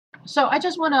So I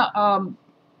just want to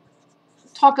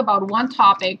talk about one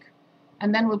topic,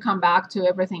 and then we'll come back to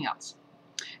everything else.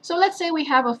 So let's say we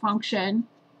have a function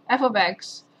f of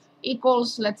x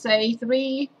equals, let's say,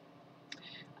 3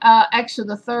 x to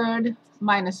the third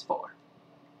minus 4.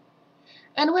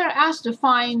 And we're asked to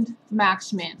find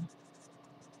max min.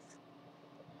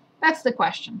 That's the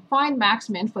question. Find max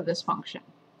min for this function.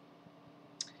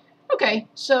 Okay,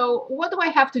 so what do I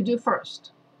have to do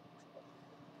first?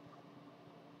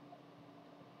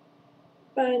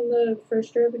 Find the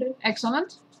first derivative.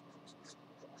 Excellent.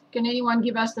 Can anyone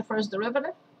give us the first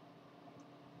derivative?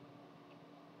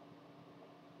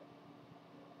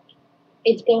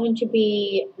 It's going to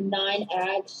be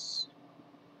 9x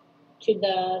to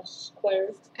the square.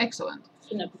 Excellent.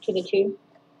 To the 2.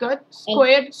 Good.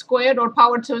 Squared or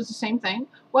power 2 is the same thing.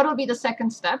 What will be the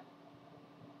second step?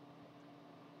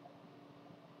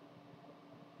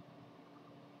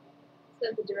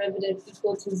 Set the derivative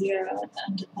equal to 0 and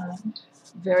undefined.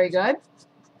 Very good.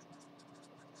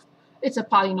 It's a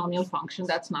polynomial function.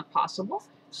 That's not possible.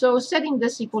 So setting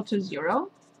this equal to 0,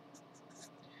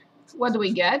 what do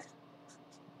we get?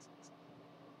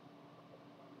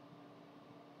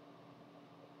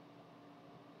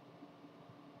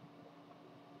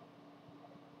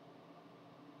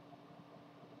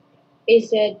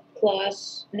 Is it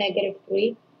plus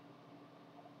 -3?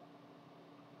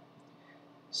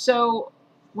 So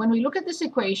when we look at this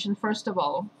equation, first of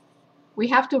all, we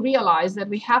have to realize that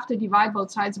we have to divide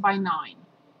both sides by 9.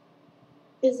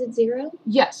 Is it 0?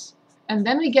 Yes. And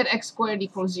then we get x squared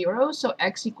equals 0, so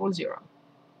x equals 0.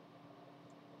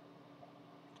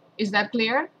 Is that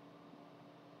clear?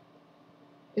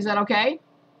 Is that okay?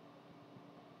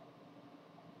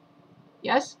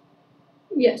 Yes?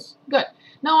 Yes. Good.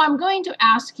 Now I'm going to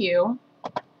ask you,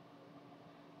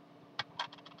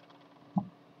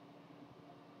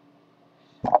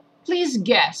 please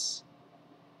guess,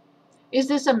 is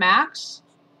this a max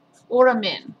or a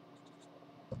min?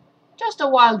 Just a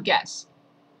wild guess.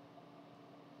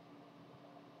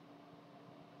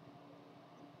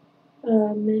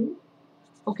 Min.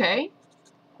 Okay.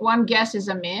 One guess is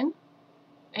a min.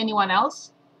 Anyone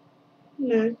else?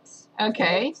 Max.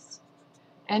 Okay. Max.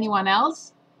 Anyone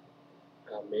else?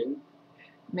 Min.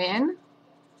 Min.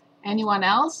 Anyone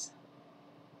else?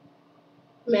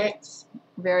 Max.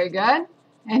 Very good.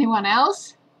 Anyone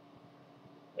else?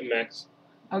 Max.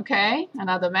 Okay.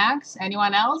 Another max.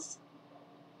 Anyone else?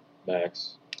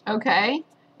 Max. Okay.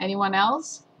 Anyone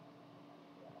else?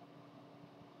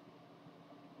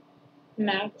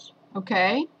 Max.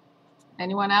 Okay.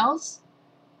 Anyone else?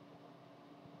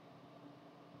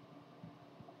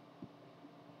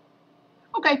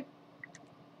 Okay.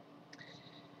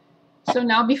 So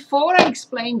now before I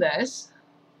explain this,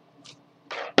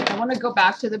 I want to go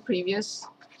back to the previous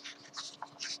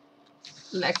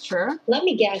lecture. Let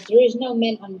me guess. There is no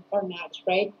min or max,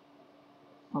 right?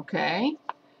 Okay.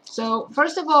 So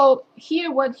first of all,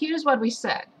 here's what we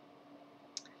said.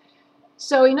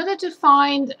 So in order to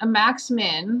find a max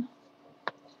min,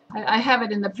 I have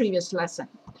it in the previous lesson.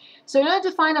 So in order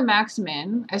to find a max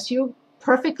min, as you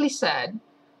perfectly said,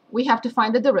 we have to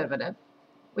find the derivative.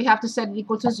 We have to set it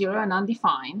equal to 0 and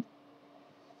undefined.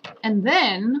 And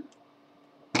then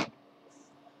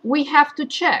we have to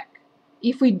check.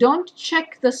 If we don't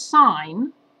check the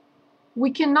sign,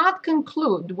 we cannot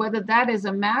conclude whether that is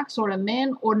a max or a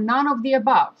min or none of the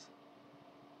above.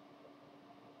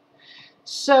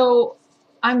 So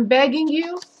I'm begging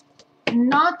you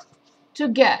not to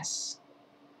guess.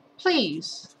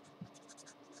 Please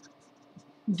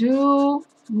do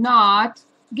not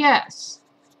guess.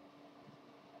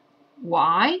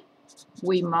 Why?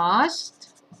 We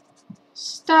must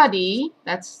study,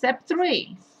 that's step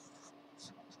 3.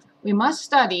 We must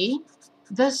study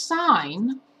the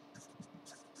sign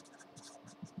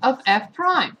of f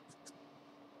prime.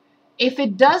 If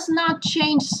it does not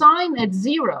change sign at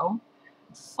 0,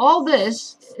 all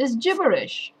this is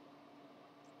gibberish.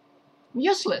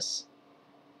 Useless.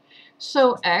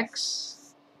 So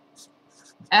x,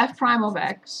 f prime of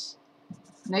x,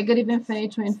 negative infinity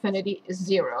to infinity is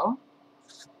 0.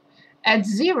 At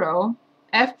 0,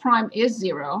 f prime is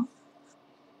 0.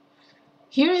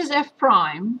 Here is f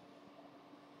prime.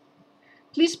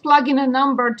 Please plug in a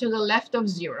number to the left of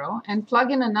 0 and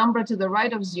plug in a number to the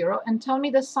right of 0 and tell me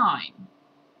the sign.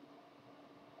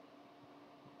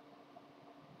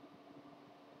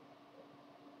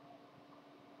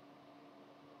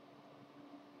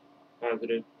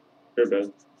 Positive. For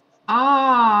both.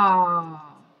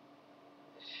 Ah.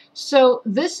 So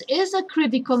this is a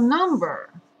critical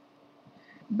number,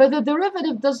 but the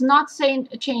derivative does not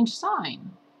change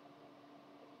sign.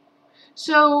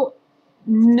 So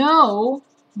no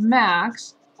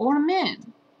max or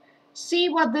min. See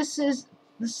what this is?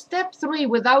 The step 3,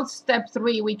 without step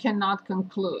 3, we cannot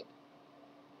conclude.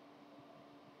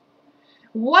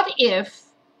 What if,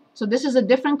 so this is a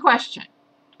different question,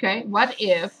 okay? What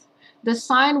if the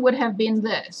sign would have been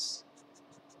this?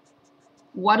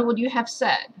 What would you have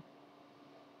said?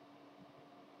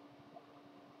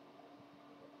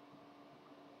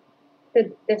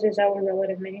 This is our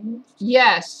relative minimum.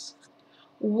 Yes.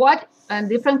 What, a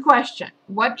different question.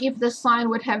 What if the sign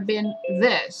would have been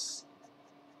this?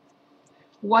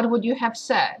 What would you have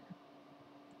said?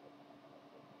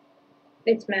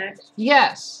 It's max.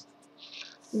 Yes.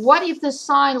 What if the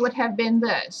sign would have been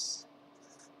this?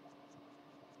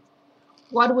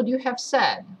 What would you have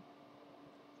said?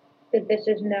 That this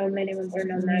is no minimum or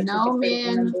no max. No it's a critical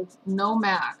min, number. no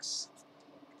max.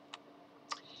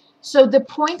 So the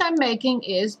point I'm making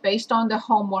is based on the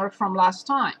homework from last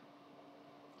time.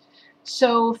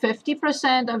 So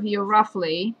 50% of you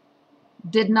roughly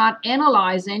did not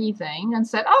analyze anything and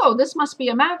said, oh, this must be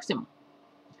a maximum.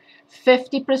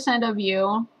 50% of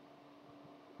you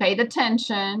paid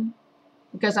attention,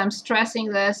 because I'm stressing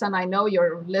this and I know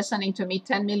you're listening to me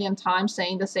 10 million times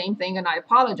saying the same thing, and I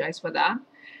apologize for that.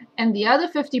 And the other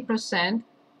 50%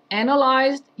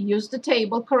 analyzed, used the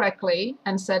table correctly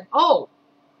and said, oh,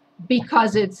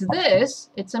 because it's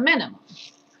this, it's a minimum.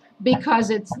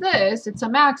 Because it's this, it's a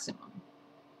maximum.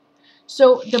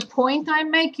 So the point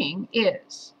I'm making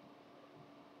is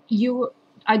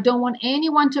I don't want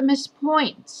anyone to miss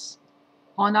points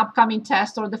on upcoming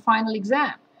test or the final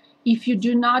exam. If you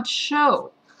do not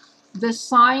show the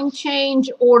sign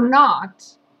change or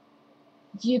not,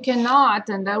 you cannot,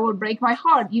 and that will break my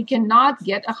heart, you cannot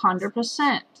get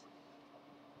 100%.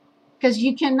 Because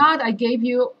you cannot, I gave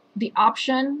you the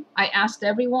option, I asked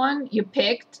everyone, you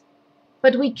picked,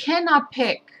 but we cannot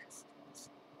pick.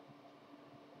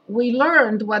 We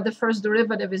learned what the first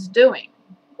derivative is doing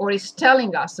or is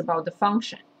telling us about the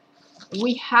function.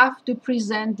 We have to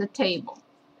present the table.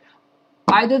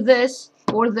 Either this,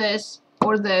 or this,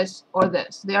 or this, or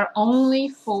this. There are only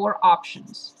 4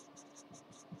 options.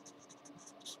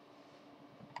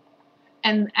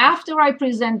 And after I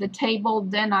present the table,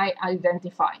 then I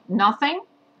identify nothing,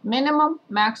 minimum,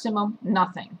 maximum,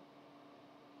 nothing.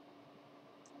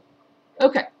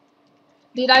 Okay.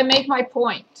 Did I make my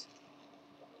point?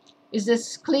 Is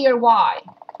this clear why?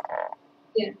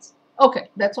 Yes. Okay,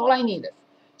 that's all I needed.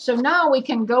 So now we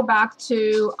can go back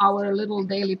to our little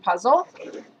daily puzzle.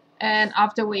 And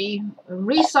after we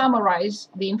re-summarize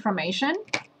the information,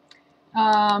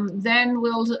 then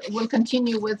we'll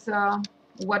continue with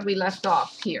what we left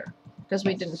off here, because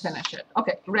we didn't finish it.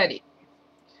 Okay, ready.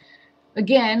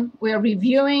 Again, we are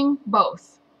reviewing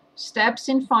both steps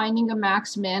in finding a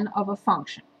max min of a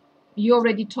function. You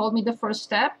already told me the first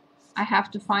step. I have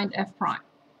to find f prime.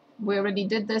 We already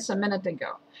did this a minute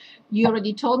ago. You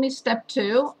already told me step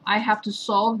 2, I have to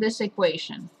solve this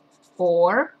equation.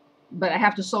 But I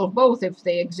have to solve both if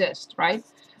they exist, right?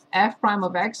 F prime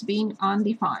of x being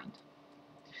undefined.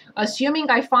 Assuming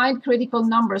I find critical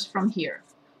numbers from here,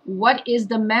 what is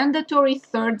the mandatory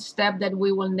third step that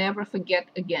we will never forget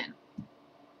again?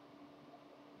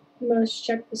 You must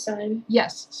check the sign.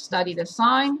 Yes, study the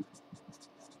sign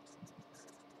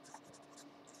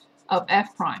of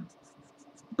f prime.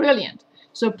 Brilliant.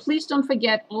 So please don't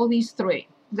forget all these 3.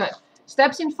 Good.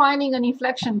 Steps in finding an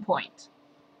inflection point.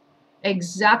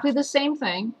 Exactly the same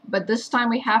thing, but this time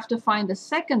we have to find the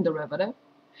second derivative.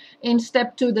 In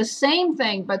step 2, the same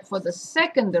thing, but for the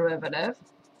second derivative.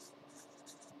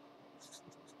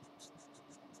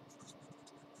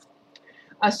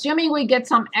 Assuming we get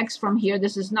some x from here,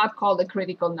 this is not called a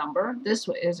critical number. This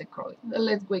is a critical.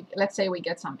 Let's say we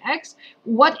get some x.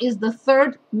 What is the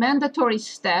third mandatory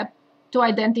step to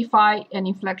identify an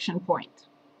inflection point?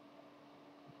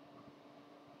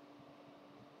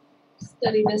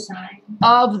 Study the sign.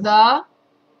 Of the,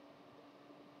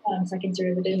 Second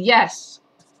derivative. yes.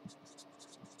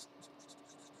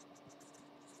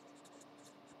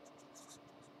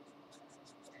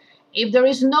 If there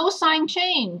is no sign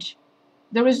change,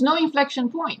 there is no inflection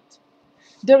point.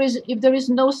 If there is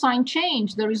no sign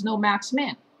change, there is no max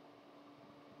min.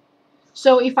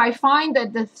 So if I find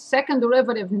that the second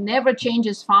derivative never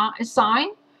changes sign,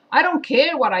 I don't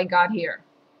care what I got here.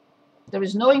 There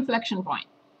is no inflection point.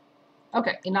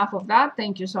 Okay, enough of that.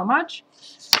 Thank you so much.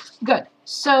 Good.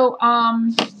 So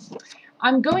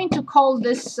I'm going to call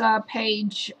this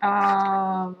page,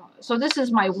 so this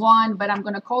is my 1, but I'm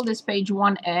going to call this page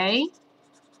 1A.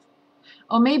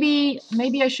 Or maybe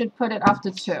I should put it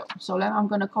after 2. So I'm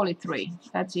going to call it 3.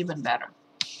 That's even better.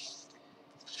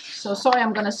 So sorry,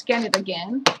 I'm going to scan it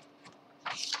again.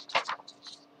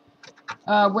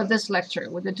 with this lecture,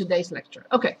 with today's lecture.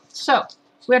 Okay, so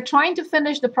we're trying to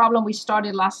finish the problem we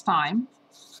started last time.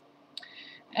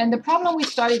 And the problem we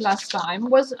studied last time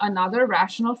was another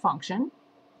rational function.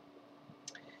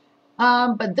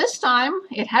 But this time,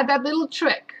 it had that little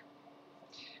trick.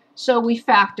 So we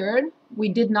factored. We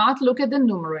did not look at the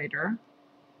numerator.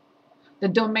 The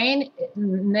domain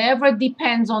never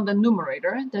depends on the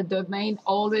numerator. The domain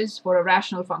always, for a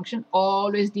rational function,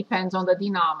 always depends on the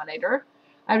denominator.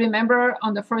 I remember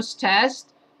on the first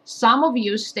test, some of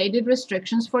you stated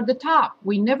restrictions for the top.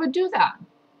 We never do that.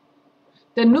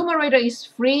 The numerator is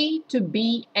free to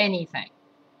be anything.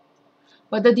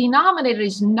 But the denominator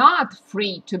is not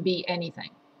free to be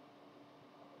anything.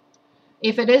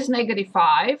 If it is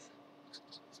 -5,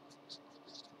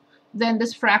 then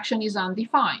this fraction is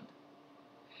undefined.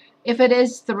 If it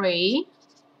is 3,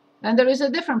 then there is a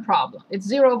different problem. It's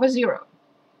 0 over 0.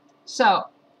 So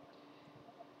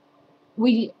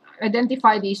we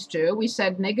identify these two. We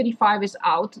said -5 is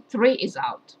out, 3 is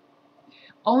out.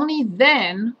 Only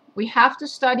then we have to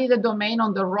study the domain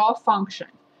on the raw function.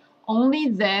 Only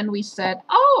then we said,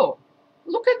 oh,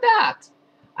 look at that.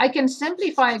 I can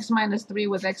simplify x minus 3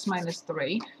 with x minus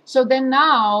 3. So then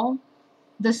now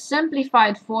the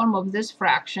simplified form of this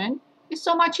fraction is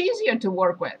so much easier to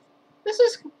work with. This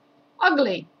is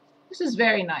ugly. This is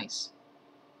very nice.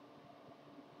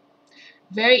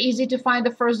 Very easy to find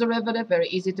the first derivative, very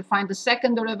easy to find the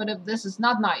second derivative. This is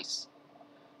not nice.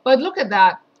 But look at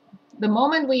that. The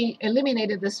moment we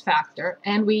eliminated this factor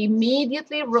and we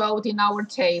immediately wrote in our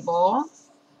table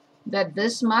that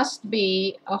this must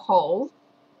be a hole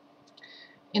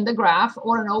in the graph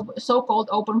or an so-called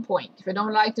open point. If you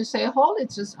don't like to say a hole,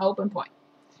 it's just an open point.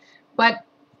 But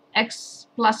x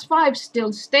plus 5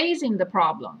 still stays in the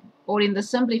problem or in the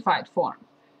simplified form.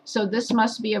 So this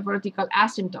must be a vertical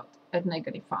asymptote at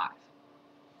 -5.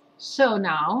 So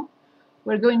now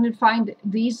we're going to find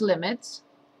these limits.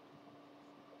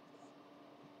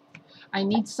 I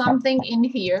need something in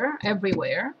here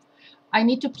everywhere. I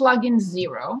need to plug in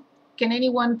 0. Can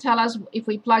anyone tell us if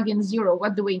we plug in 0,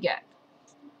 what do we get?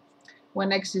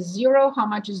 When x is 0, how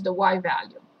much is the y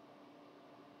value?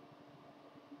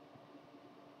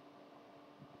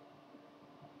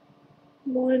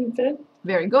 1/5.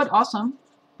 Very good, awesome,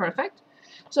 perfect.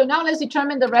 So now let's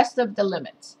determine the rest of the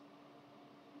limits.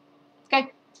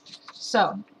 Okay,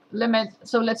 so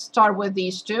let's start with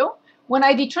these two. When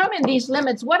I determine these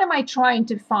limits, what am I trying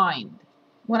to find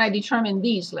when I determine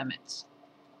these limits?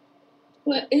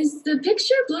 What is the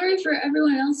picture blurry for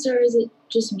everyone else, or is it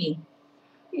just me?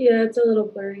 Yeah, it's a little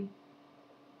blurry.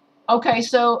 Okay,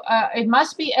 so it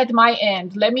must be at my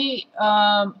end. Let me,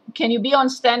 can you be on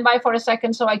standby for a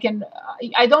second so I can,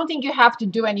 I don't think you have to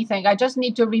do anything. I just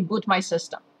need to reboot my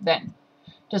system then.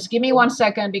 Just give me 1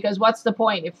 second, because what's the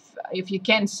point if you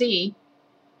can't see?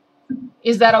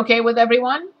 Is that okay with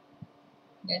everyone?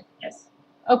 Yes.